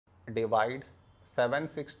divide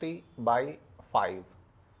 760 by 5.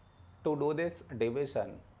 To do this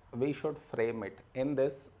division, we should frame it in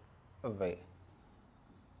this way.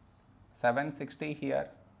 760 here,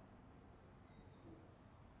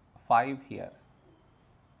 5 here.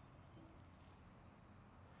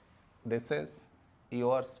 This is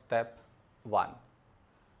your step 1.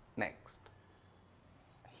 Next,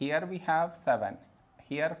 here we have 7,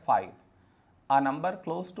 here 5. A number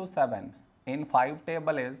close to 7 in 5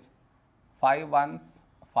 table is 5 ones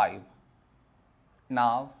 5.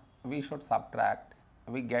 Now we should subtract,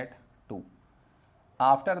 we get 2.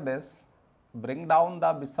 After this, bring down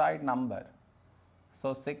the beside number,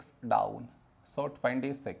 so 6 down, so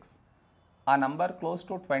 26. A number close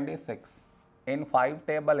to 26 in 5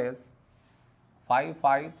 table is 5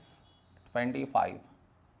 5s 25.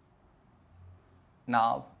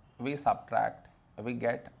 Now we subtract, we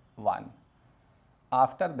get 1.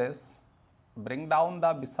 After this, bring down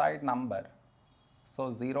the beside number,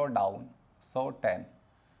 so 0 down, so 10.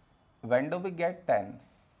 When do we get 10?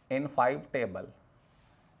 In 5 table,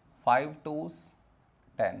 5 2s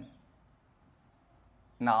 10.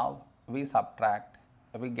 Now we subtract,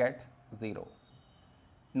 we get 0.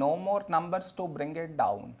 No more numbers to bring it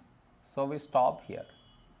down, so we stop here.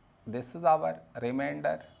 This is our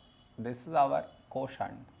remainder, this is our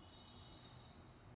quotient.